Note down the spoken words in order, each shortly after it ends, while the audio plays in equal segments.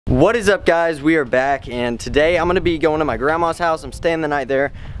What is up, guys? We are back, and today I'm gonna be going to my grandma's house. I'm staying the night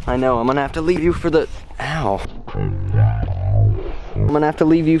there. I know I'm gonna have to leave you for the I'm gonna have to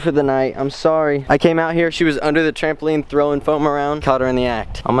leave you for the night. I'm sorry. I came out here, she was under the trampoline throwing foam around. Caught her in the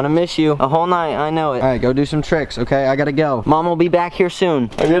act. I'm gonna miss you a whole night, I know it. All right, go do some tricks, okay? I gotta go. Mom will be back here soon.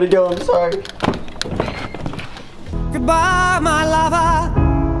 I gotta go, I'm sorry. Goodbye, my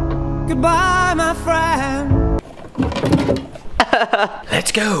lover. Goodbye, my friend.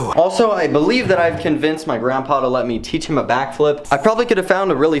 Let's go. Also, I believe that I've convinced my grandpa to let me teach him a backflip. I probably could have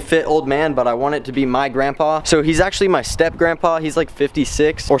found a really fit old man, but I want it to be my grandpa. So he's actually my step grandpa. He's like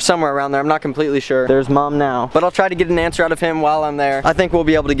 56 or somewhere around there. I'm not completely sure. There's mom now, but I'll try to get an answer out of him while I'm there. I think we'll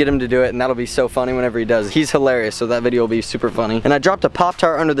be able to get him to do it, and that'll be so funny whenever he does. He's hilarious, so that video will be super funny. And I dropped a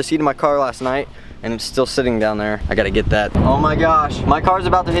Pop-Tart under the seat of my car last night, and it's still sitting down there. I gotta get that. Oh my gosh, my car's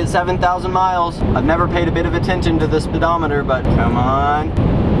about to hit 7,000 miles. I've never paid a bit of attention to the speedometer, but come on.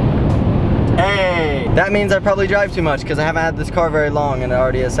 Hey, that means I probably drive too much because I haven't had this car very long and it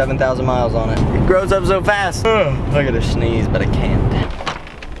already has 7,000 miles on it. It grows up so fast. I gotta sneeze, but I can't.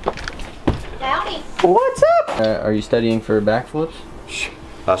 Howdy. What's up? Are you studying for backflips?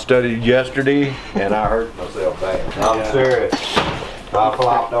 I studied yesterday and I hurt myself bad. I'm serious. I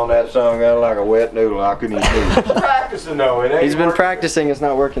flopped on that song out like a wet noodle. I couldn't even do it. Practicing though, it ain't. He's been practicing, it's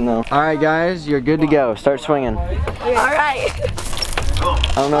not working though. All right guys, you're good to go. Start swinging. All right.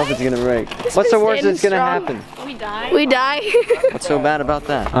 I don't know if it's gonna break. What's the worst that's gonna happen? We die. We die. What's so bad about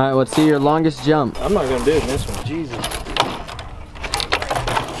that? All right, let's see your longest jump. I'm not gonna do it in this one. Jesus.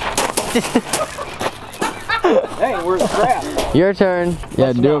 Hey, where's the crap? Your turn.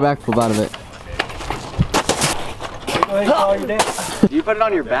 Yeah, do a backflip out of it. Do you put it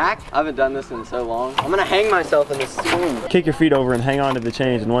on your back? I haven't done this in so long. I'm gonna hang myself in this swing. Kick your feet over and hang on to the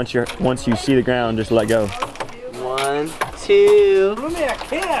chains, and once you see the ground, just let go. 1, 2. I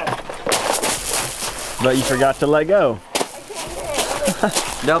can't. But you forgot to let go.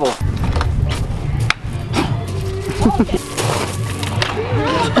 Double.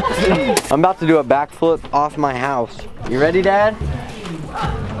 I'm about to do a backflip off my house. You ready, Dad?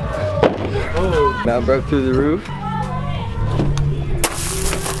 About broke through the roof.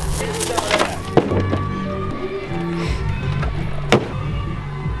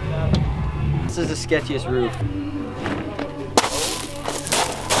 This is the sketchiest roof.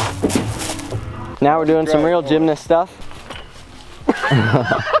 Now we're doing some real gymnast stuff.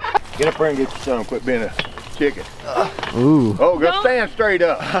 Get up there and get your son. Quit being a chicken. Ooh. Oh, go stand straight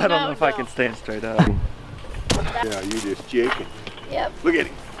up. I don't know if I can stand straight up. Yeah, you just chicken. Yep. Look at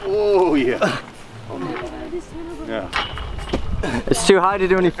him. Oh, yeah. Yeah. It's too high to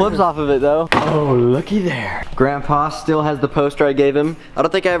do any flips off of it though. Oh, looky there. Grandpa still has the poster I gave him. I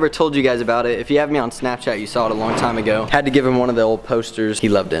don't think I ever told you guys about it. If you have me on Snapchat, you saw it a long time ago. Had to give him one of the old posters. He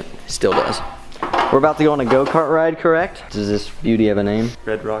loved it. Still does. We're about to go on a go-kart ride, correct? Does this beauty have a name?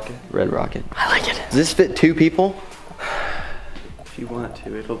 Red Rocket. Red Rocket. I like it. Does this fit 2 people? If you want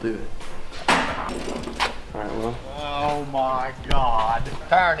to, it'll do it. All right, well. Oh my God.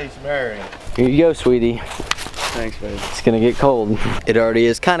 Tire needs some air in it. Here you go, sweetie. Thanks, babe. It's gonna get cold. It already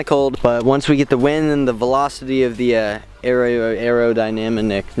is kind of cold, but once we get the wind and the velocity of the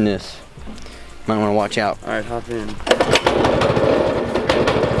aerodynamicness, might want to watch out. All right, hop in. Give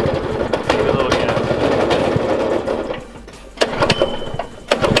it a little gap.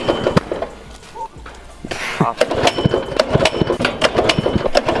 Hop.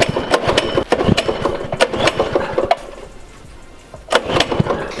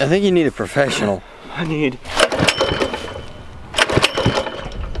 I think you need a professional. I need.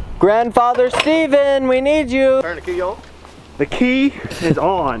 Grandfather Steven, we need you. Turn the key on. The key is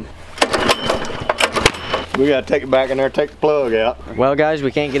on. We gotta take it back in there, take the plug out. Well guys,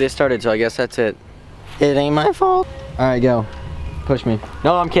 we can't get it started, so I guess that's it. It ain't my fault. All right, go. Push me.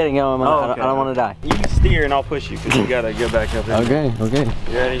 No, I'm kidding. No, I don't want to die. You can steer and I'll push you because you gotta get back up there. Okay, okay.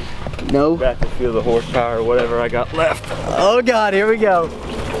 You ready? No. Back to feel the horsepower or whatever I got left. Oh God, here we go.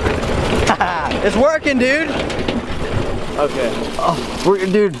 It's working, dude. Okay. Oh,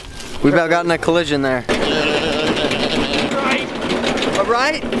 dude, we've about gotten a collision there. Right. All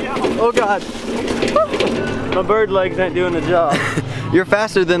right? Yeah. Oh God. My bird legs ain't doing the job. You're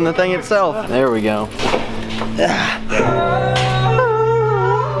faster than the thing itself. There we go.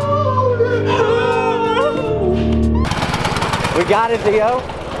 We got it, Theo?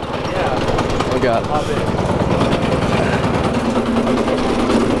 Yeah. Oh God.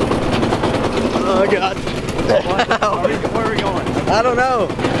 Oh God. Where are we going? I don't know.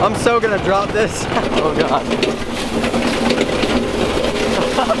 I'm so gonna drop this. Oh God.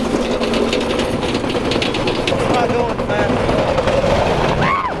 It's not going fast.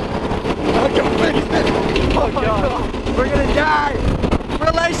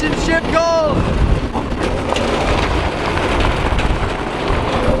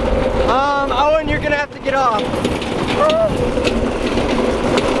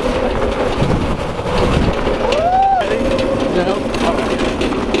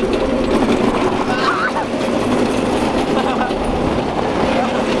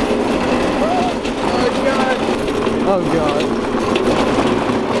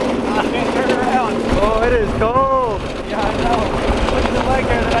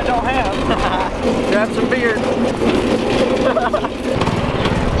 grab some beer.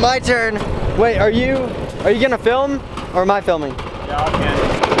 My turn. Wait, are you gonna film or am I filming? Yeah, I can.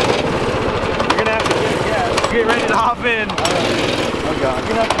 You're gonna have to get ready to hop in. Oh God. You're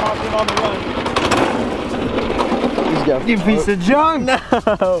gonna have to hop in on the run. Let's go. You piece of junk! No!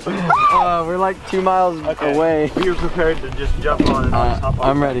 We're like 2 miles away. You're prepared to just jump on and hop on.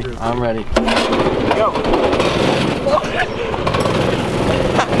 I'm ready. I'm ready. Go.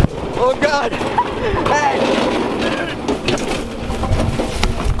 Oh God! Hey!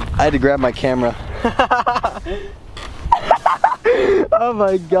 I had to grab my camera. Oh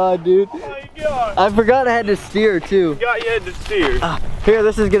my God, dude. Oh my God. I forgot I had to steer too. You had to steer. Here,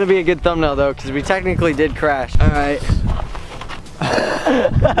 this is gonna be a good thumbnail though, because we technically did crash. All right.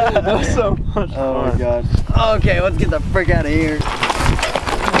 That was so much fun. Oh my God. Okay, let's get the frick out of here.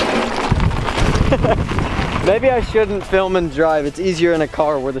 Maybe I shouldn't film and drive. It's easier in a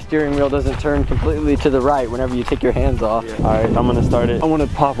car where the steering wheel doesn't turn completely to the right whenever you take your hands off. Yeah. All right, I'm gonna start it. I want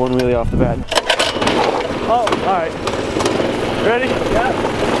to pop one wheelie off the bat. Oh, all right. Ready? Yeah.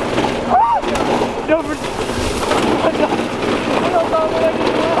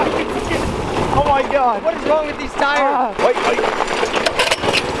 Oh my God. What is wrong with these tires? Wait.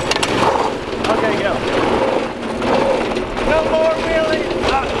 Okay, go. No more wheelies.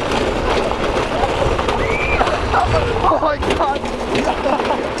 Oh my God.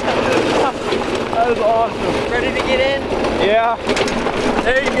 That is awesome. Ready to get in? Yeah.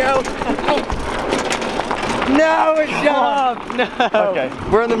 There you go. No, it shut off. No. Okay.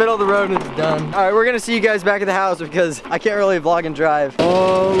 We're in the middle of the road and it's done. All right, we're gonna see you guys back at the house because I can't really vlog and drive.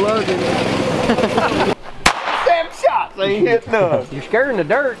 Oh, Logan. Damn shots. I ain't hit none. You're scared in the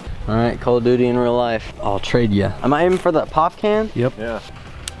dirt. All right, Call of Duty in real life. I'll trade you. Am I aiming for the pop can? Yep. Yeah.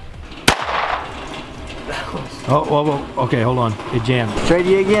 Oh, whoa. Okay, hold on. It jammed. Trade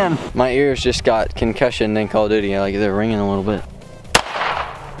you again. My ears just got concussion in Call of Duty. Like they're ringing a little bit.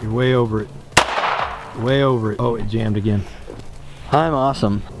 You're way over it. Way over it. Oh, it jammed again. I'm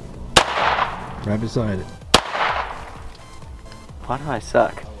awesome. Right beside it. Why do I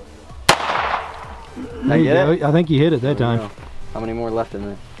suck? There you go. I think you hit it that time. How many more left in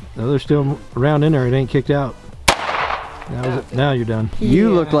there? No, there's still around in there. It ain't kicked out. Now you're done.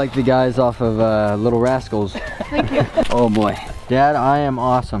 You look like the guys off of Little Rascals. Thank you. Oh boy. Dad, I am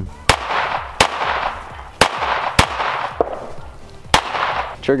awesome.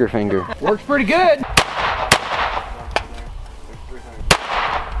 Trigger finger. Works pretty good.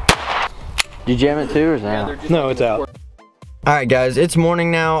 Did you jam it too or is that out? No, it's out. Alright guys, it's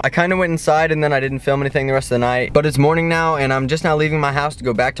morning now. I kind of went inside and then I didn't film anything the rest of the night. But it's morning now and I'm just now leaving my house to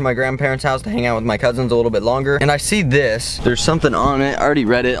go back to my grandparents' house to hang out with my cousins a little bit longer. And I see this. There's something on it. I already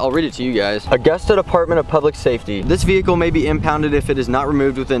read it. I'll read it to you guys. Augusta Department of Public Safety. This vehicle may be impounded if it is not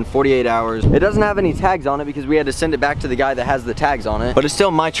removed within 48 hours. It doesn't have any tags on it because we had to send it back to the guy that has the tags on it. But it's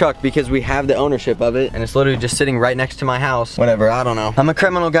still my truck because we have the ownership of it. And it's literally just sitting right next to my house. Whatever, I don't know. I'm a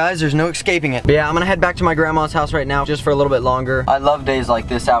criminal, guys. There's no escaping it. But yeah, I'm gonna head back to my grandma's house right now just for a little bit longer. I love days like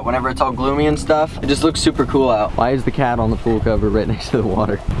this out whenever it's all gloomy and stuff. It just looks super cool out. Why is the cat on the pool cover right next to the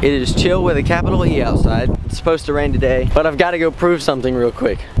water? It is chill with a capital E outside. It's supposed to rain today, but I've got to go prove something real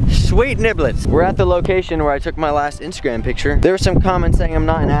quick. Sweet niblets. We're at the location where I took my last Instagram picture. There were some comments saying I'm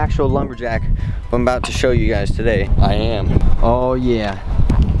not an actual lumberjack. I'm about to show you guys today. I am. Oh yeah.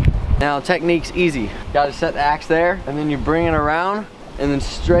 Now technique's easy. Got to set the axe there and then you bring it around and then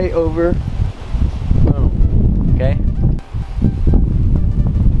straight over. Boom. Okay.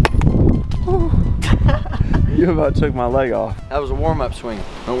 You about took my leg off. That was a warm-up swing.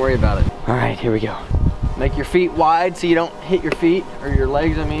 Don't worry about it. All right, here we go. Make your feet wide so you don't hit your feet, or your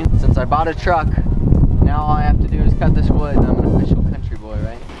legs, I mean. Since I bought a truck, now all I have to do is cut this wood and I'm an official country boy,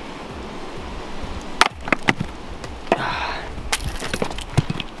 right?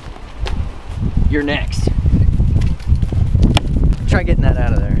 You're next. Try getting that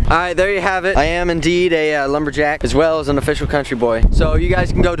out of there. All right, there you have it. I am indeed a lumberjack as well as an official country boy. So you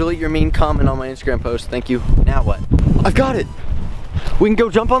guys can go delete your mean comment on my Instagram post. Thank you. Now what? I've got it. We can go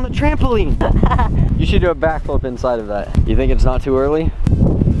jump on the trampoline. You should do a backflip inside of that. You think it's not too early?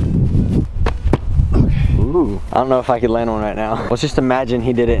 Okay. Ooh, I don't know if I could land one right now. Let's just imagine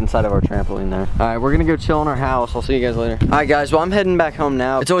he did it inside of our trampoline there. All right, we're gonna go chill in our house. I'll see you guys later. All right, guys, well, I'm heading back home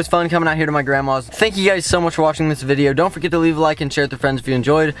now. It's always fun coming out here to my grandma's. Thank you guys so much for watching this video. Don't forget to leave a like and share it with your friends if you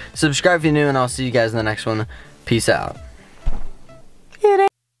enjoyed. Subscribe if you're new, and I'll see you guys in the next one. Peace out.